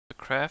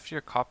craft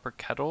your copper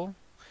kettle,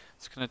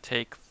 it's going to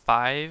take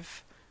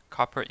 5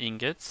 copper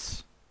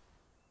ingots,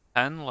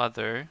 10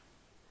 leather,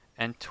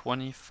 and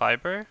 20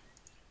 fiber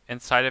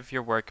inside of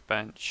your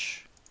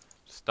workbench.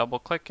 Just double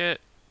click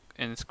it,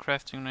 and it's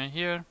crafting right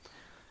here.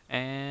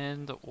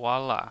 And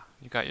voila,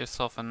 you got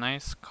yourself a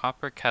nice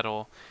copper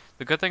kettle.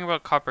 The good thing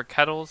about copper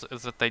kettles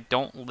is that they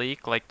don't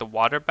leak like the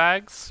water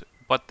bags,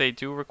 but they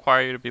do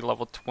require you to be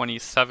level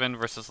 27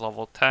 versus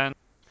level 10.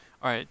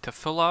 Alright, to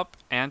fill up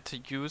and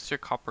to use your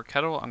copper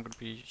kettle, I'm going to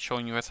be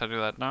showing you guys how to do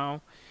that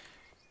now.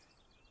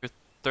 If you're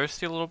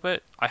thirsty a little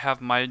bit, I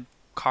have my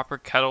copper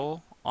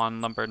kettle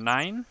on number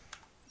 9.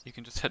 You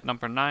can just hit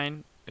number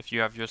 9 if you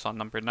have yours on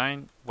number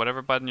 9.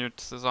 Whatever button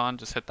yours is on,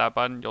 just hit that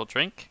button, you'll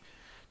drink.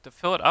 To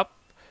fill it up,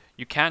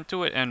 you can't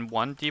do it in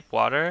 1 deep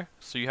water,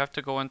 so you have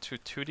to go into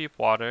 2 deep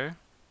water.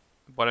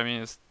 What I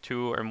mean is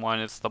 2 and 1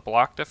 is the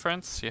block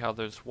difference. See how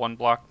there's 1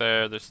 block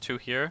there, there's 2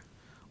 here,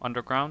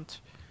 underground.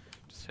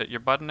 Just hit your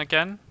button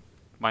again.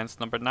 Mine's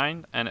number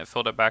 9, and it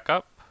filled it back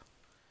up.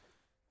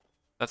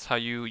 That's how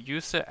you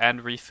use it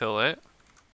and refill it.